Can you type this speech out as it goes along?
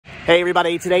Hey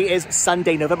everybody, today is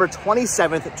Sunday, November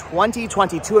 27th,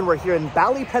 2022, and we're here in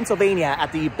Bally, Pennsylvania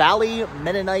at the Bally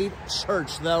Mennonite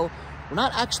Church, though we're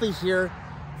not actually here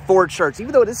for church,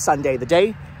 even though it is Sunday, the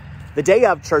day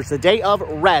of church, the day of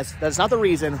rest. That's not the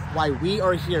reason why we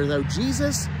are here, though.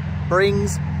 Jesus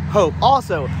brings hope.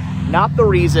 Also, not the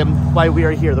reason why we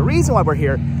are here. The reason why we're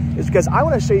here is because I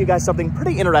want to show you guys something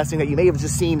pretty interesting that you may have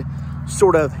just seen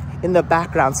sort of in the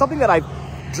background, something that I've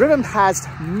driven past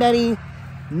many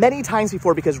times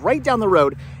before, because right down the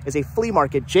road is a flea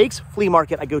market, Jake's Flea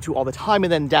Market I go to all the time,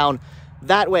 and then down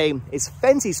that way is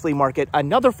Fancy's Flea Market,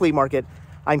 another flea market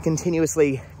I'm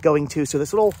continuously going to. So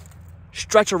this little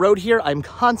stretch of road here, I'm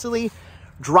constantly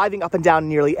driving up and down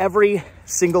nearly every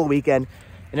single weekend.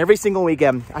 And every single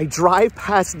weekend, I drive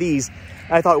past these.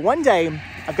 And I thought one day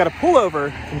I've got to pull over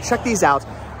and check these out,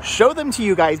 show them to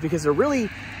you guys, because they're really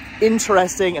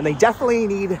interesting and they definitely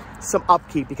need some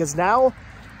upkeep, because now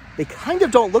they kind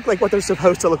of don't look like what they're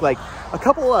supposed to look like. A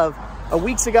couple of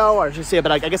weeks ago, or I should say, but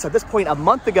I guess at this point, a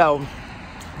month ago,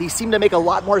 these seem to make a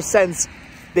lot more sense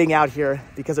being out here,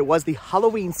 because it was the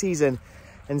Halloween season,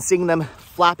 and seeing them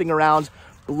flapping around,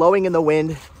 blowing in the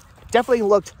wind, definitely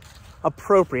looked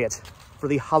appropriate for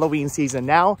the Halloween season.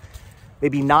 Now,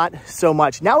 maybe not so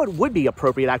much. Now it would be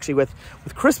appropriate, actually, with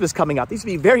Christmas coming up. These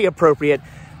would be very appropriate,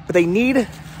 but they need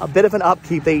a bit of an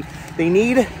upkeep. They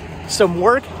need some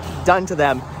work done to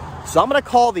them. So I'm going to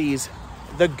call these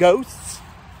the Ghosts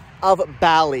of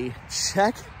Bally.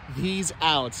 Check these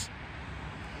out.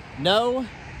 No,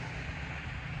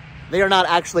 they are not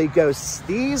actually ghosts.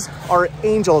 These are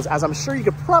angels, as I'm sure you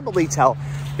could probably tell.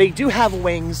 They do have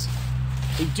wings.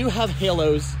 They do have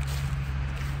halos.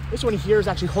 This one here is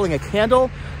actually holding a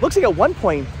candle. Looks like at one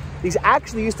point, these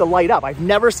actually used to light up. I've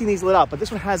never seen these lit up, but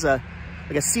this one has like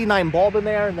a C9 bulb in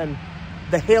there, and then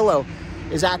the halo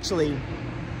is actually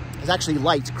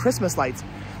lights, Christmas lights.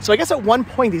 So I guess at one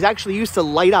point these actually used to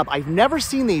light up. I've never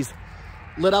seen these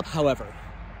lit up, however.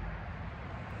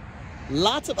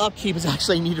 Lots of upkeep is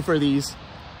actually needed for these.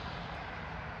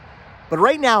 But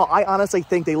right now, I honestly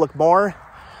think they look more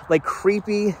like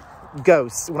creepy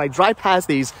ghosts. When I drive past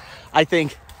these, I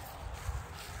think,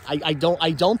 I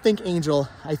don't think angel,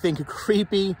 I think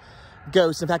creepy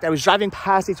ghosts. In fact, I was driving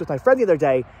past these with my friend the other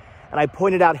day, and I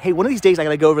pointed out, hey, one of these days I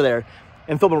gotta go over there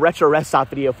and film a retro rest stop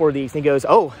video for these. And he goes,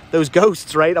 oh, those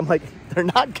ghosts, right? I'm like, they're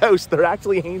not ghosts, they're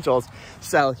actually angels.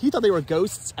 So he thought they were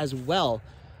ghosts as well.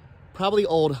 Probably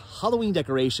old Halloween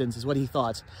decorations is what he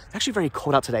thought. It's actually very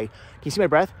cold out today. Can you see my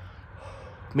breath?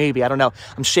 Maybe, I don't know.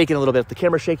 I'm shaking a little bit. If the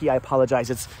camera's shaky, I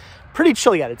apologize. It's pretty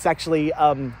chilly out. It's actually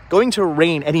going to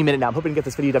rain any minute now. I'm hoping to get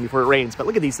this video done before it rains. But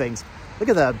look at these things. Look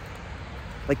at the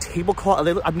tablecloth.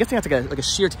 I'm guessing that's like a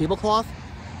sheer tablecloth.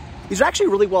 These are actually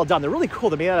really well done. They're really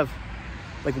cool. They're made out of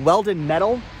like welded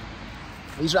metal.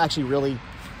 These are actually really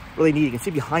neat. You can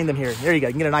see behind them here. There you go.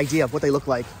 You can get an idea of what they look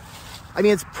like. I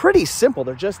mean, it's pretty simple.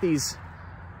 They're just these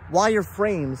wire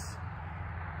frames.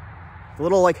 The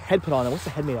little like head put on them. What's the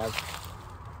head made of?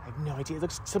 I have no idea. It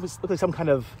looks like some kind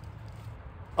of,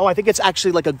 oh, I think it's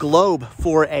actually like a globe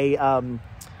for a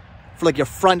for like your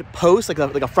front post, like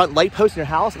a front light post in your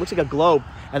house. It looks like a globe,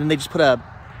 and then they just put a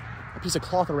piece of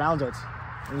cloth around it.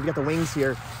 And you got the wings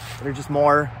here that are just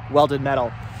more welded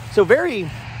metal. So very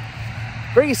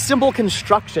simple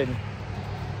construction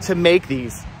to make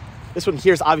these. This one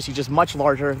here is obviously just much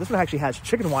larger. This one actually has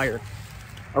chicken wire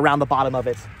around the bottom of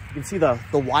it. You can see the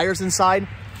wires inside.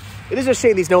 It is a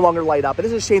shame these no longer light up. It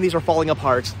is a shame these are falling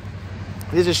apart.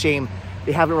 It is a shame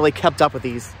they haven't really kept up with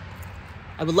these.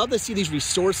 I would love to see these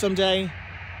restored someday.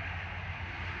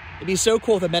 It'd be so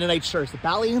cool if the Mennonite Church, the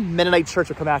Bally Mennonite Church,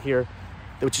 would come out here,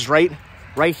 which is right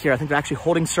here. I think they're actually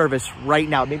holding service right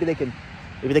now. Maybe they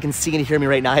can see and hear me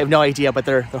right now. I have no idea, but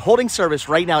they're holding service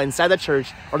right now inside the church,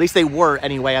 or at least they were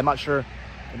anyway. I'm not sure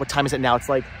what time is it now. It's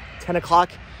like 10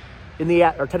 o'clock in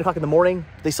the morning.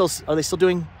 Are they still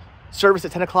doing service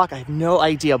at 10 o'clock? I have no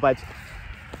idea, but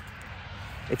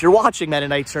if you're watching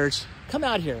Mennonite Church, come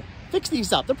out here, fix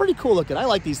these up. They're pretty cool looking. I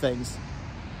like these things.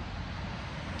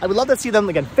 I would love to see them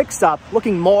again fixed up,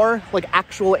 looking more like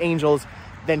actual angels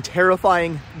than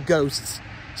terrifying ghosts,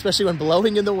 especially when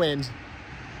blowing in the wind.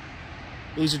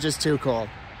 These are just too cool.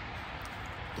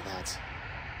 Look at that.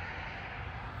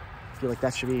 I feel like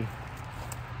that should be,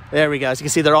 there we go. As you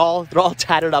can see, they're all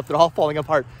tattered up. They're all falling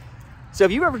apart. So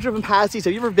have you ever driven past these?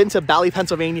 Have you ever been to Bally,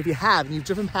 Pennsylvania? If you have, and you've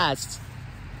driven past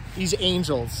these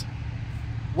angels,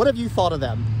 what have you thought of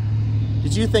them?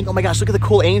 Did you think, oh my gosh, look at the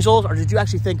cool angels? Or did you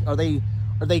actually think, are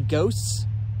they ghosts?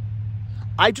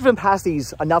 I've driven past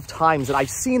these enough times that I've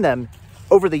seen them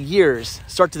over the years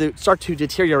start to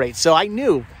deteriorate. So I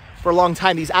knew for a long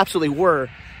time these absolutely were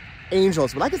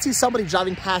angels. But I can see somebody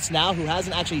driving past now who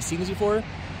hasn't actually seen these before,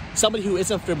 somebody who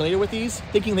isn't familiar with these,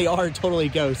 thinking they are totally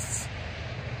ghosts.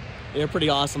 They're pretty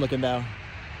awesome looking though.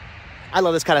 I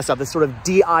love this kind of stuff, this sort of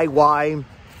DIY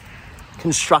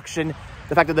construction.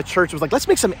 The fact that the church was like, let's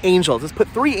make some angels. Let's put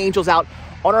 3 angels out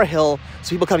on our hill so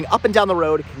people coming up and down the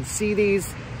road can see these.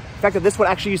 The fact that this one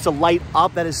actually used to light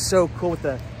up, that is so cool, with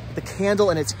the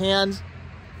candle in its hand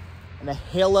and the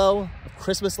halo of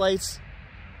Christmas lights.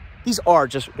 These are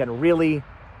just, again, really,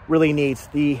 really neat.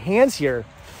 The hands here,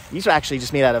 these are actually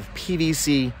just made out of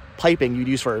PVC piping you'd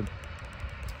use for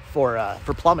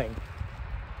plumbing.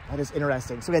 That is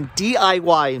interesting. So again,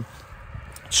 DIY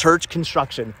church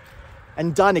construction,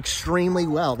 and done extremely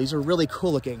well. These are really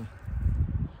cool looking.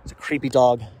 It's a creepy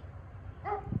dog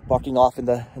barking off in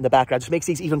the background. Just makes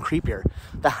these even creepier.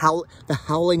 The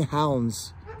howling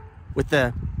hounds with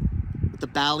the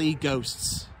Bally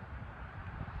ghosts.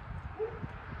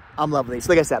 I'm loving these.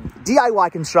 Like I said,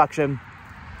 DIY construction,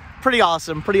 pretty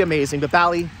awesome, pretty amazing. The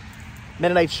Bally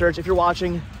Mennonite Church, if you're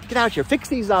watching, get out here, fix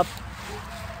these up,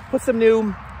 put some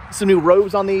new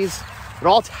robes on these. They're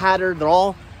all tattered. They're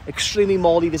all extremely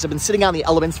moldy. These have been sitting out in the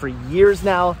elements for years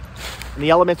now, and the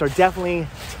elements are definitely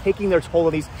taking their toll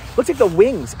on these. Looks like the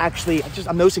wings, actually,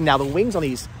 I'm noticing now, the wings on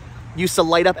these used to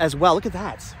light up as well. Look at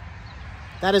that.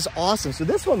 That is awesome. So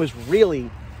this one was really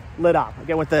lit up.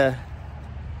 Again, with the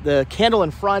candle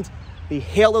in front, the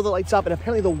halo that lights up, and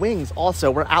apparently the wings also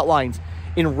were outlined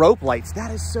in rope lights.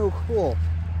 That is so cool.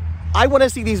 I want to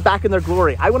see these back in their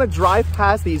glory. I want to drive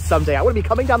past these someday. I want to be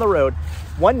coming down the road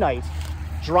one night,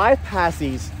 drive past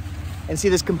these, and see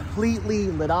this completely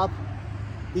lit up.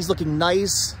 These looking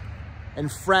nice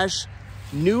and fresh.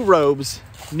 New robes,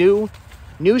 new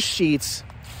sheets.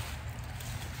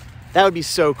 That would be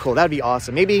so cool. That would be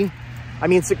awesome. Maybe, I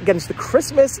mean, it's the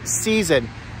Christmas season.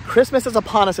 Christmas is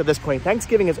upon us at this point.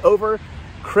 Thanksgiving is over.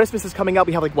 Christmas is coming up.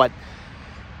 We have like, what,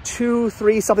 2,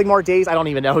 3 something more days? I don't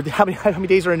even know how many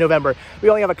days are in November. We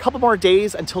only have a couple more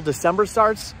days until December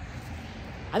starts.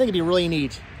 I think it'd be really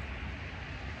neat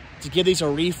to give these a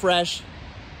refresh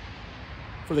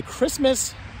for the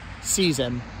Christmas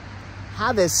season.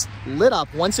 Have this lit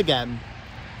up once again,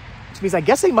 which means I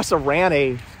guess they must have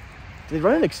did they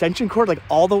run an extension cord like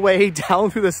all the way down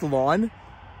through this lawn?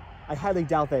 I highly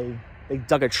doubt they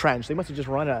dug a trench. They must have just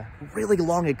run a really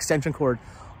long extension cord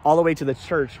all the way to the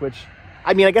church, which,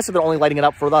 I mean, I guess if they're only lighting it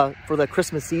up for the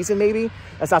Christmas season, maybe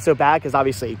that's not so bad, because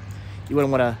obviously you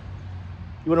wouldn't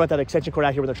want that extension cord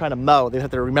out here when they're trying to mow. They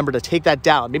have to remember to take that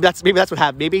down. Maybe that's what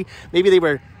happened. Maybe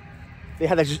they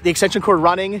had the extension cord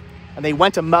running, and they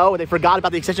went to mow, and they forgot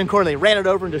about the extension cord, and they ran it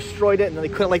over and destroyed it, and then they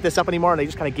couldn't light this up anymore, and they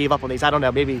just kind of gave up on these. I don't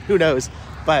know, maybe, who knows?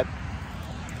 But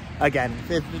again,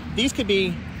 if these could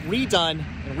be redone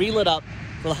and relit up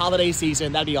for the holiday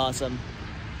season, that'd be awesome.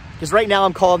 Because right now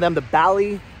I'm calling them the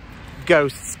Bally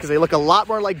ghosts, because they look a lot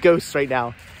more like ghosts right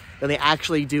now than they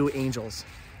actually do angels.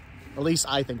 At least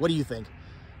I think. What do you think?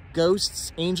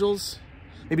 Ghosts, angels,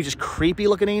 maybe just creepy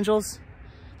looking angels?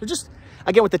 They're just,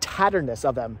 again, with the tatteredness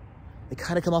of them, they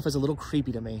kind of come off as a little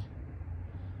creepy to me,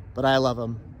 but I love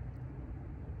them.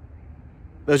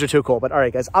 Those are too cool. But all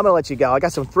right, guys, I'm gonna let you go. I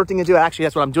got some thrifting to do. Actually,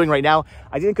 that's what I'm doing right now.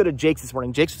 I didn't go to Jake's this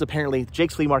morning. Jake's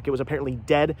flea market was apparently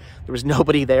dead. There was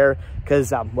nobody there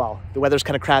because, well, the weather's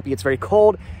kind of crappy. It's very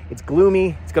cold. It's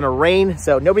gloomy. It's gonna rain.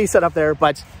 So nobody's set up there,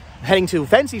 but I'm heading to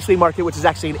Fancy's flea market, which is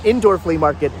actually an indoor flea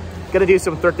market. Gonna do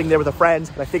some thrifting there with a friend.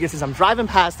 But I figured since I'm driving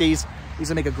past these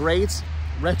will make a great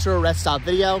retro rest stop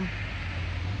video.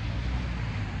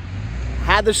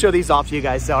 Had to show these off to you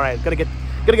guys. So all right, gonna get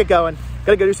going.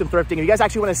 Gonna go do some thrifting. If you guys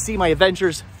actually want to see my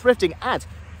adventures thrifting at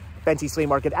Fancy's Flea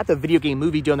Market, at the video game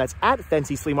movie dome that's at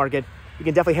Fancy's Flea Market, you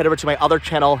can definitely head over to my other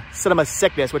channel, Cinema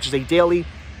Sickness, which is a daily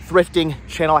thrifting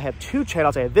channel. I have 2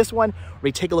 channels. I have this one where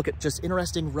we take a look at just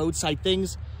interesting roadside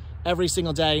things every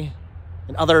single day,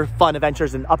 and other fun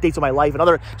adventures and updates of my life,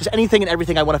 and just anything and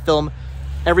everything I want to film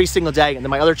every single day. And then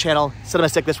my other channel, Cinema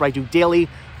Sickness, where I do daily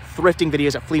thrifting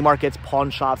videos at flea markets, pawn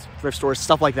shops, thrift stores,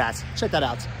 stuff like that. Check that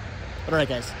out. But all right,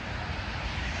 guys,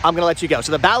 I'm gonna let you go.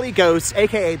 So the Bally ghosts,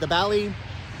 aka the Bally,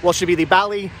 well, should be the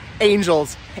Bally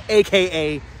angels,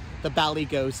 aka the Bally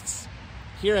ghosts,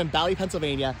 here in Bally,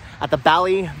 Pennsylvania, at the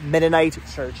Bally Mennonite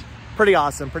Church. Pretty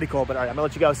awesome, pretty cool. But all right, I'm gonna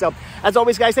let you go. So as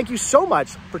always, guys, thank you so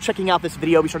much for checking out this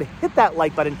video. Be sure to hit that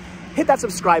like button, hit that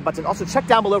subscribe button. Also check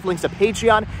down below for links to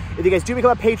Patreon. If you guys do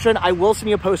become a patron, I will send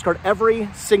you a postcard every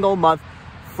single month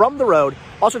from the road.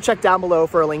 Also check down below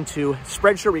for a link to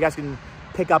Spreadshirt, where you guys can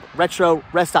pick up retro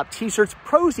rest stop t-shirts,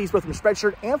 proceeds both from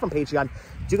Spreadshirt and from Patreon.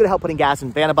 Do get to help putting gas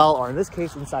in Vanabelle, or in this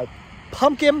case inside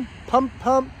Pumpkin.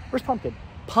 Where's Pumpkin?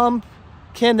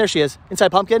 Pumpkin, there she is, inside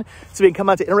Pumpkin. So we can come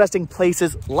out to interesting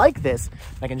places like this.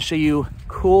 I can show you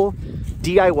cool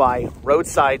DIY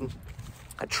roadside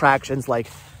attractions like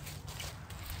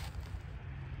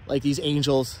these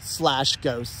angels /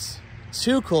 ghosts.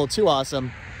 Too cool, too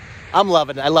awesome. I'm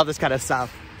loving it. I love this kind of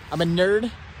stuff. I'm a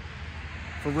nerd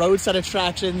for roadside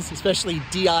attractions, especially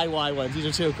DIY ones. These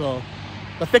are too cool.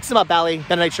 But fix them up, Bally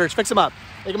Mennonite Church. Fix them up.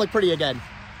 Make them look pretty again.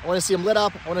 I want to see them lit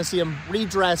up. I want to see them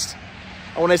redressed.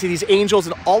 I want to see these angels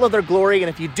in all of their glory. And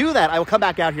if you do that, I will come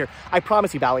back out here. I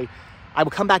promise you, Bally, I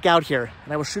will come back out here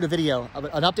and I will shoot a video,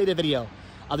 an updated video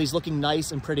of these looking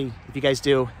nice and pretty, if you guys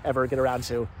do ever get around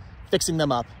to fixing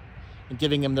them up and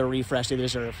giving them the refresh they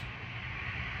deserve.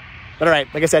 But all right,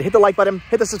 like I said, hit the like button,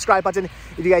 hit the subscribe button.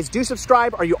 If you guys do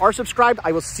subscribe or you are subscribed,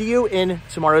 I will see you in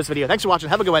tomorrow's video. Thanks for watching.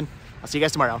 Have a good one. I'll see you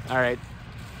guys tomorrow. All right,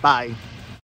 bye.